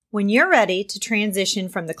When you're ready to transition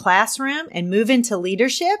from the classroom and move into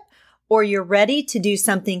leadership, or you're ready to do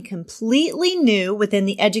something completely new within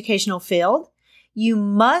the educational field, you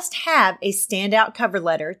must have a standout cover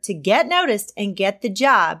letter to get noticed and get the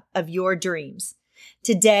job of your dreams.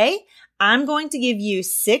 Today, I'm going to give you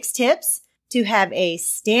 6 tips to have a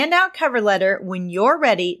standout cover letter when you're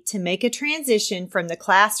ready to make a transition from the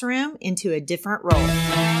classroom into a different role.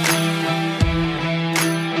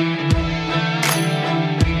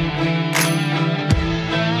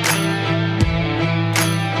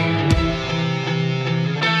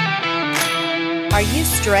 Are you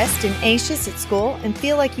stressed and anxious at school and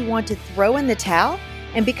feel like you want to throw in the towel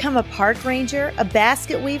and become a park ranger, a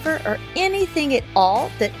basket weaver, or anything at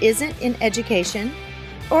all that isn't in education?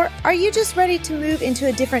 Or are you just ready to move into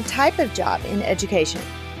a different type of job in education?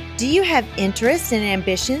 Do you have interests and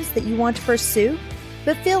ambitions that you want to pursue,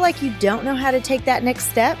 but feel like you don't know how to take that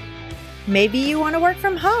next step? Maybe you want to work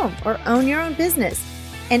from home or own your own business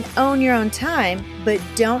and own your own time, but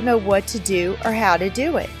don't know what to do or how to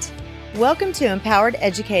do it. Welcome to Empowered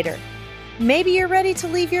Educator. Maybe you're ready to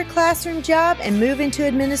leave your classroom job and move into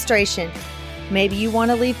administration. Maybe you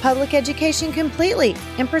want to leave public education completely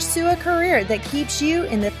and pursue a career that keeps you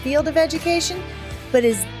in the field of education, but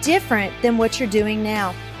is different than what you're doing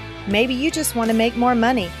now. Maybe you just want to make more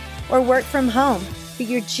money or work from home, but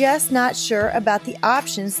you're just not sure about the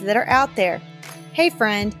options that are out there. Hey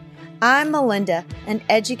friend, I'm Melinda, an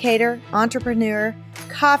educator, entrepreneur,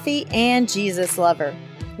 coffee, and Jesus lover.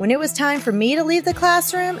 When it was time for me to leave the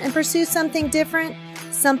classroom and pursue something different,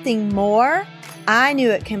 something more, I knew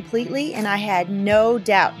it completely, and I had no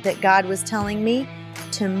doubt that God was telling me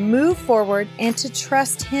to move forward and to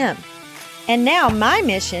trust Him. And now my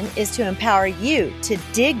mission is to empower you to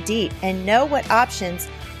dig deep and know what options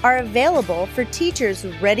are available for teachers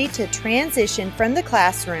ready to transition from the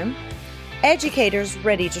classroom, educators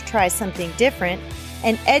ready to try something different,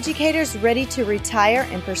 and educators ready to retire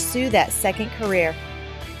and pursue that second career.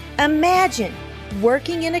 Imagine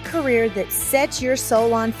working in a career that sets your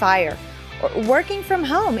soul on fire, or working from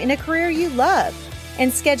home in a career you love,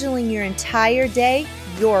 and scheduling your entire day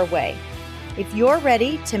your way. If you're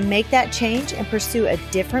ready to make that change and pursue a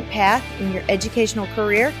different path in your educational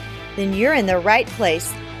career, then you're in the right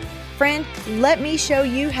place. Friend, let me show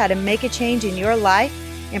you how to make a change in your life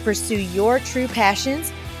and pursue your true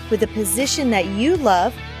passions with a position that you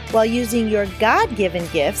love while using your God-given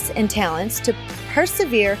gifts and talents to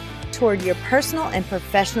persevere toward your personal and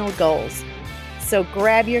professional goals. So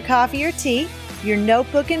grab your coffee or tea, your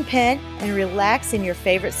notebook and pen, and relax in your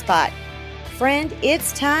favorite spot. Friend,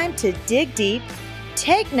 it's time to dig deep,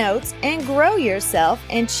 take notes, and grow yourself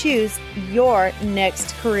and choose your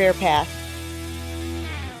next career path.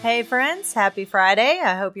 Hey friends, happy Friday.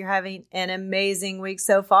 I hope you're having an amazing week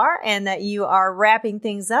so far and that you are wrapping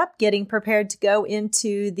things up, getting prepared to go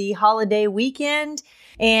into the holiday weekend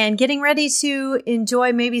and getting ready to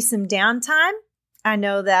enjoy maybe some downtime. I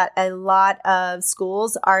know that a lot of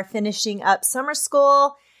schools are finishing up summer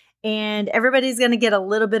school and everybody's going to get a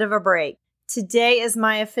little bit of a break. Today is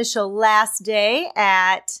my official last day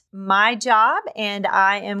at my job, and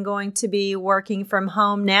I am going to be working from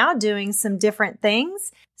home now, doing some different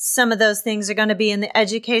things. Some of those things are going to be in the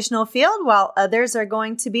educational field, while others are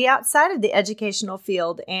going to be outside of the educational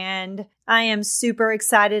field. And I am super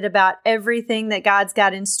excited about everything that God's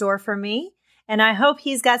got in store for me. And I hope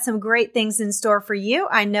He's got some great things in store for you.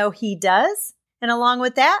 I know He does. And along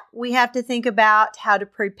with that, we have to think about how to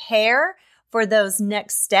prepare for those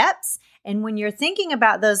next steps. And when you're thinking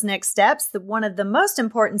about those next steps, one of the most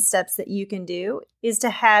important steps that you can do is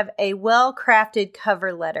to have a well-crafted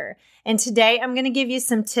cover letter. And today I'm going to give you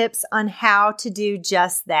some tips on how to do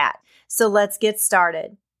just that. So let's get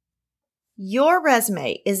started. Your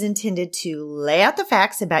resume is intended to lay out the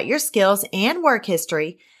facts about your skills and work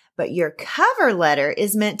history, but your cover letter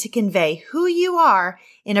is meant to convey who you are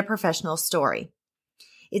in a professional story.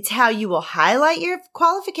 It's how you will highlight your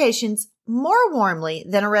qualifications more warmly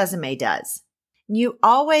than a resume does. You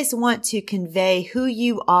always want to convey who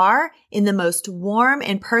you are in the most warm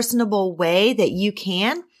and personable way that you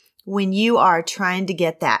can when you are trying to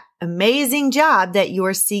get that amazing job that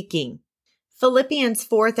you're seeking. Philippians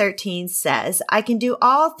 4:13 says, I can do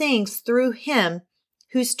all things through Him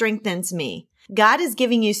who strengthens me. God is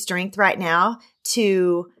giving you strength right now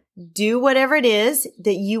to do whatever it is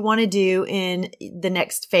that you want to do in the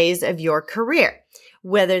next phase of your career,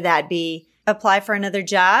 whether that be apply for another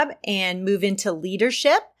job and move into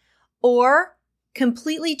leadership, or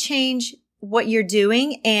completely change what you're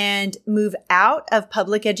doing and move out of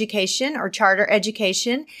public education or charter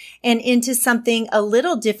education and into something a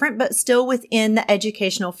little different, but still within the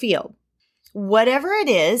educational field. Whatever it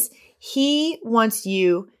is, he wants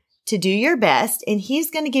you to do your best, and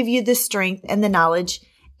he's going to give you the strength and the knowledge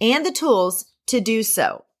and the tools to do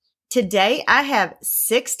so. Today, I have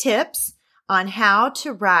 6 tips on how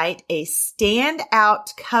to write a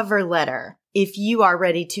standout cover letter if you are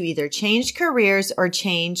ready to either change careers or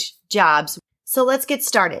change jobs. So let's get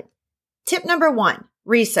started. Tip number 1,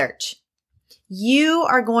 research. You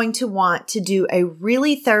are going to want to do a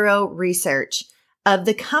really thorough research of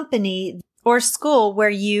the company or school where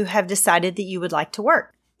you have decided that you would like to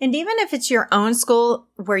work. And even if it's your own school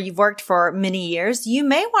where you've worked for many years, you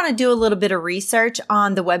may want to do a little bit of research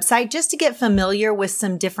on the website just to get familiar with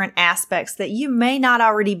some different aspects that you may not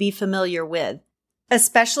already be familiar with,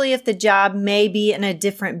 especially if the job may be in a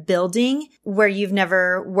different building where you've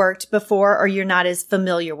never worked before or you're not as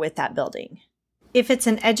familiar with that building. If it's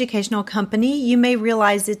an educational company, you may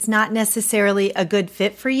realize it's not necessarily a good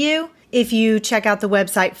fit for you if you check out the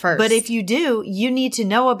website first. But if you do, you need to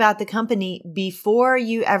know about the company before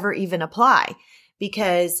you ever even apply,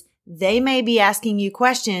 because they may be asking you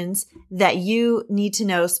questions that you need to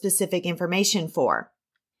know specific information for.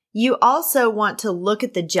 You also want to look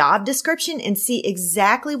at the job description and see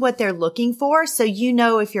exactly what they're looking for so you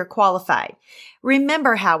know if you're qualified.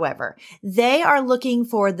 Remember, however, they are looking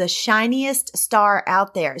for the shiniest star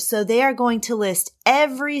out there. So they are going to list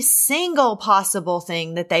every single possible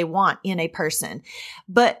thing that they want in a person.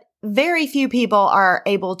 But very few people are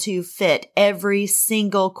able to fit every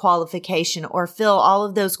single qualification or fill all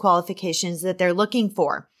of those qualifications that they're looking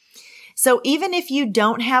for. So even if you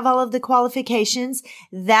don't have all of the qualifications,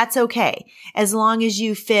 that's okay, as long as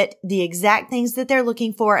you fit the exact things that they're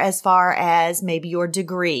looking for as far as maybe your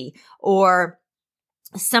degree or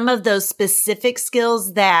some of those specific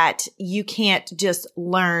skills that you can't just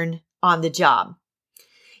learn on the job.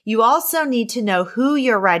 You also need to know who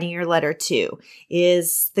you're writing your letter to.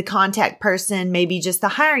 Is the contact person maybe just the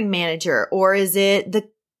hiring manager, or is it the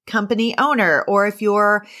company owner? Or if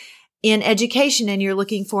you're in education and you're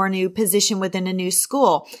looking for a new position within a new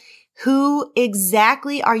school, who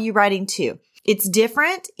exactly are you writing to? It's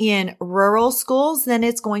different in rural schools than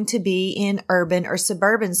it's going to be in urban or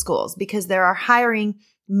suburban schools, because there are hiring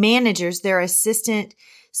managers, there are assistant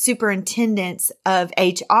superintendents of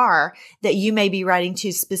HR that you may be writing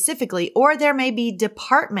to specifically, or there may be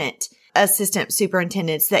department assistant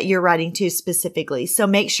superintendents that you're writing to specifically. So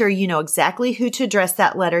make sure you know exactly who to address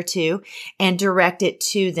that letter to and direct it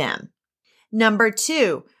to them. Number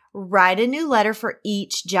 2, write a new letter for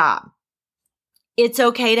each job. It's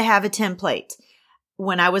okay to have a template.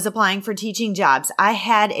 When I was applying for teaching jobs, I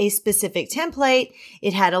had a specific template.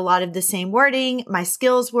 It had a lot of the same wording. My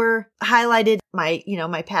skills were highlighted,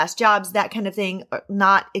 my past jobs, that kind of thing.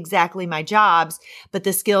 Not exactly my jobs, but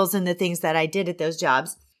the skills and the things that I did at those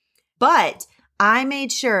jobs. But I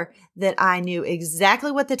made sure that I knew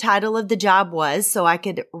exactly what the title of the job was so I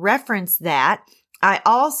could reference that. I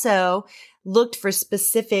also looked for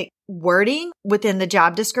specific wording within the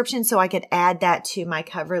job description so I could add that to my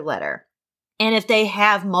cover letter. And if they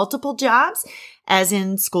have multiple jobs, as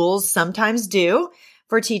in schools sometimes do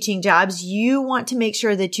for teaching jobs, you want to make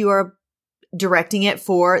sure that you are directing it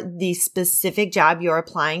for the specific job you're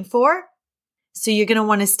applying for. So you're going to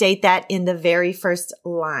want to state that in the very first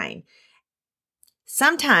line.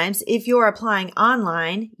 Sometimes if you're applying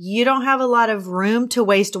online, you don't have a lot of room to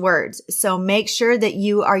waste words. So make sure that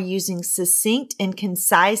you are using succinct and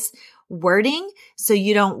concise wording so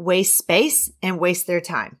you don't waste space and waste their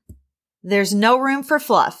time. There's no room for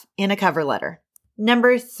fluff in a cover letter.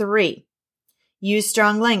 Number 3, use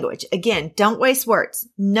strong language. Again, don't waste words.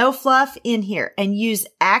 No fluff in here, and use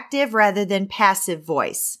active rather than passive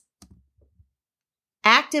voice.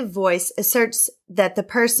 Active voice asserts that the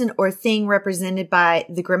person or thing represented by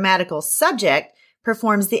the grammatical subject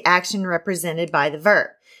performs the action represented by the verb.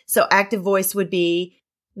 So active voice would be,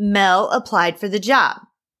 Mel applied for the job.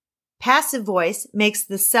 Passive voice makes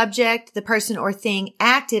the subject, the person or thing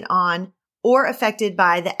acted on or affected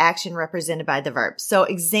by the action represented by the verb. So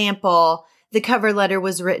example, the cover letter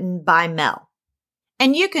was written by Mel.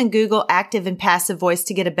 And you can Google active and passive voice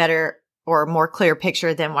to get a better or more clear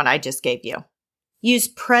picture than what I just gave you. Use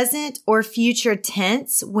present or future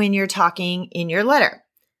tense when you're talking in your letter.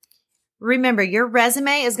 Remember, your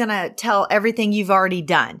resume is going to tell everything you've already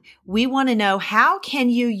done. We want to know, how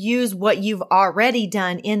can you use what you've already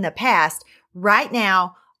done in the past right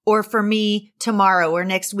now, or for me tomorrow or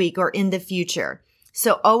next week or in the future?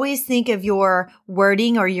 So always think of your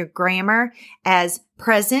wording or your grammar as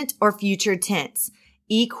present or future tense.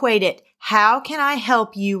 Equate it. How can I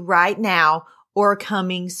help you right now or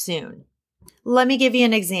coming soon? Let me give you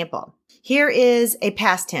an example. Here is a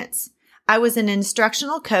past tense. I was an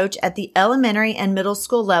instructional coach at the elementary and middle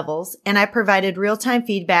school levels, and I provided real-time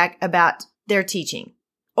feedback about their teaching.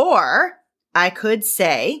 Or I could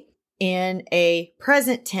say in a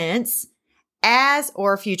present tense,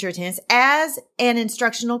 or future tense, as an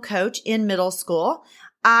instructional coach in middle school,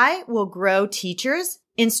 I will grow teachers'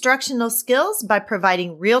 instructional skills by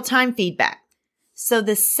providing real-time feedback. So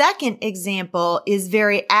the second example is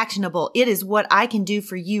very actionable. It is what I can do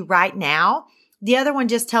for you right now. The other one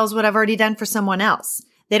just tells what I've already done for someone else.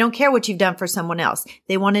 They don't care what you've done for someone else.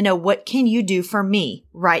 They want to know, what can you do for me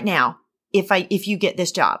right now if you get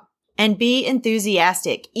this job? And be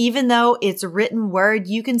enthusiastic. Even though it's a written word,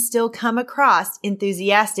 you can still come across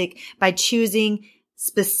enthusiastic by choosing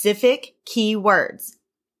specific key words.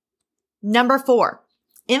 Number 4,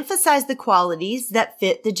 emphasize the qualities that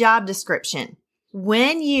fit the job description.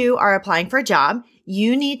 When you are applying for a job,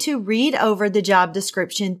 you need to read over the job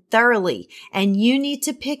description thoroughly, and you need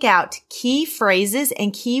to pick out key phrases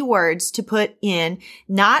and key words to put in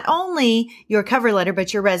not only your cover letter,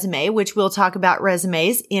 but your resume, which we'll talk about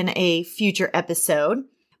resumes in a future episode.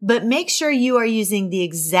 But make sure you are using the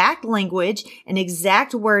exact language and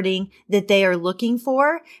exact wording that they are looking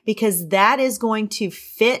for, because that is going to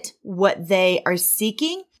fit what they are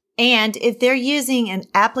seeking. And if they're using an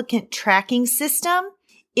applicant tracking system,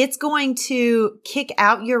 it's going to kick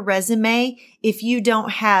out your resume if you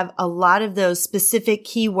don't have a lot of those specific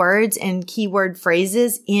keywords and keyword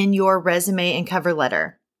phrases in your resume and cover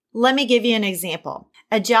letter. Let me give you an example.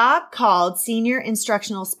 A job called Senior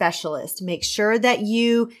Instructional Specialist. Make sure that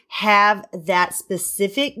you have that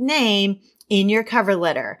specific name in your cover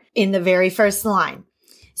letter in the very first line.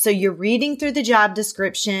 So you're reading through the job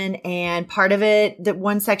description, and part of it, that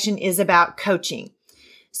one section is about coaching.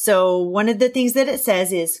 So one of the things that it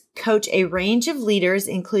says is coach a range of leaders,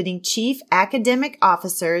 including chief academic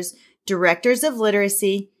officers, directors of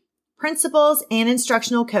literacy, principals, and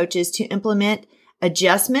instructional coaches to implement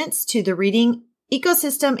adjustments to the reading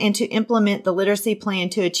ecosystem and to implement the literacy plan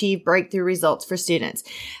to achieve breakthrough results for students.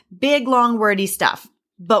 Big, long, wordy stuff.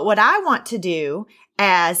 But what I want to do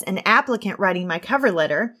as an applicant writing my cover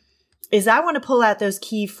letter is I want to pull out those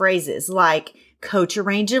key phrases like coach a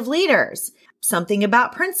range of leaders, something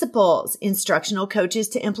about principals, instructional coaches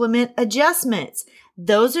to implement adjustments.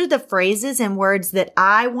 Those are the phrases and words that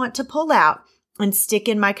I want to pull out and stick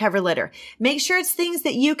in my cover letter. Make sure it's things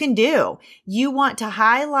that you can do. You want to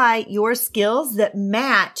highlight your skills that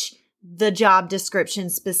match the job description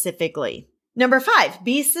specifically. Number 5,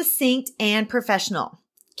 be succinct and professional.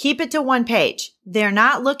 Keep it to one page. They're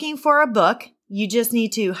not looking for a book. You just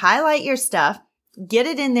need to highlight your stuff, get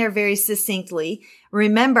it in there very succinctly.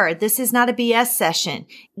 Remember, this is not a BS session.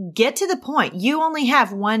 Get to the point. You only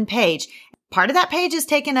have one page. Part of that page is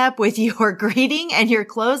taken up with your greeting and your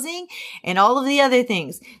closing and all of the other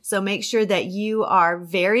things. So make sure that you are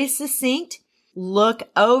very succinct. Look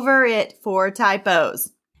over it for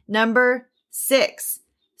typos. Number 6,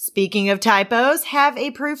 speaking of typos, have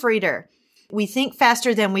a proofreader. We think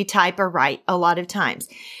faster than we type or write a lot of times.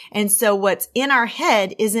 And so what's in our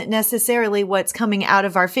head isn't necessarily what's coming out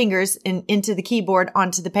of our fingers and into the keyboard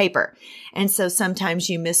onto the paper. And so sometimes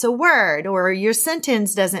you miss a word or your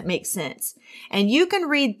sentence doesn't make sense. And you can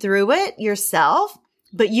read through it yourself,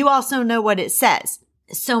 but you also know what it says.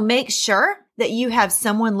 So make sure that you have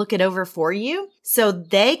someone look it over for you so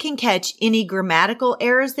they can catch any grammatical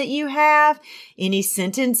errors that you have, any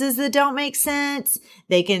sentences that don't make sense.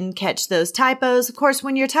 They can catch those typos. Of course,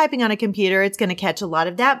 when you're typing on a computer, it's going to catch a lot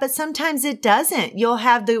of that, but sometimes it doesn't.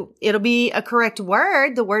 It'll be a correct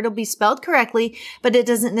word. The word will be spelled correctly, but it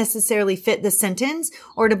doesn't necessarily fit the sentence,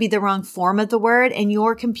 or it'll be the wrong form of the word, and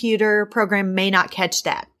your computer program may not catch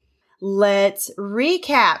that. Let's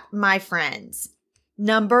recap, my friends.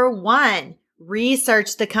 Number 1,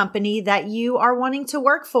 research the company that you are wanting to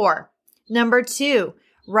work for. Number 2,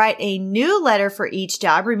 write a new letter for each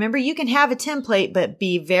job. Remember, you can have a template, but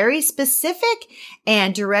be very specific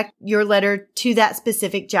and direct your letter to that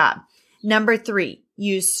specific job. Number 3,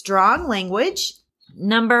 use strong language.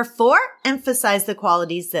 Number 4, emphasize the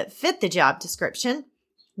qualities that fit the job description.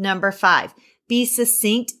 Number 5, be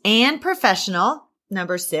succinct and professional.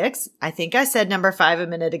 Number 6, I think I said number 5 a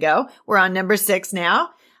minute ago. We're on number 6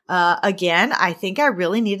 now. Again, I think I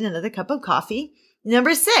really need another cup of coffee.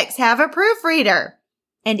 Number 6, have a proofreader.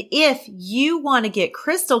 And if you want to get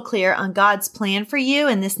crystal clear on God's plan for you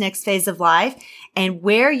in this next phase of life and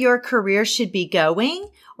where your career should be going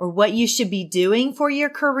or what you should be doing for your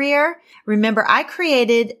career, remember, I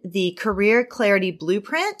created the Career Clarity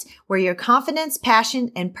Blueprint where your confidence,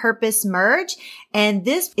 passion, and purpose merge. And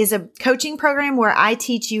this is a coaching program where I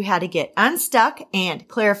teach you how to get unstuck and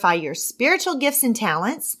clarify your spiritual gifts and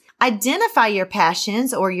talents. identify your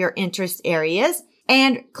passions or your interest areas,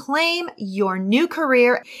 and claim your new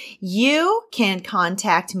career, you can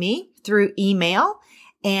contact me through email.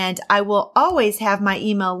 And I will always have my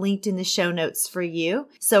email linked in the show notes for you.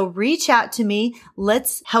 So reach out to me.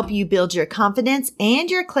 Let's help you build your confidence and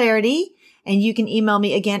your clarity. And you can email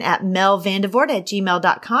me again at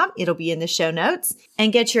melvandevoort@gmail.com. It'll be in the show notes.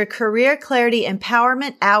 And get your career clarity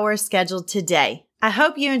empowerment hour scheduled today. I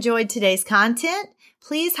hope you enjoyed today's content.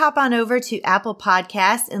 Please hop on over to Apple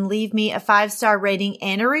Podcasts and leave me a 5-star rating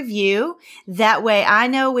and a review. That way I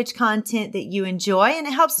know which content that you enjoy, and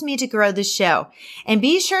it helps me to grow the show. And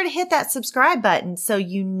be sure to hit that subscribe button so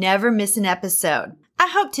you never miss an episode. I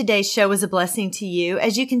hope today's show was a blessing to you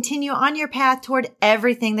as you continue on your path toward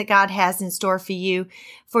everything that God has in store for you,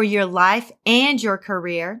 for your life and your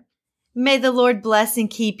career. May the Lord bless and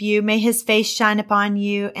keep you. May His face shine upon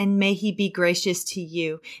you, and may He be gracious to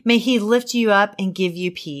you. May He lift you up and give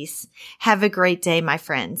you peace. Have a great day, my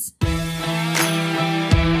friends.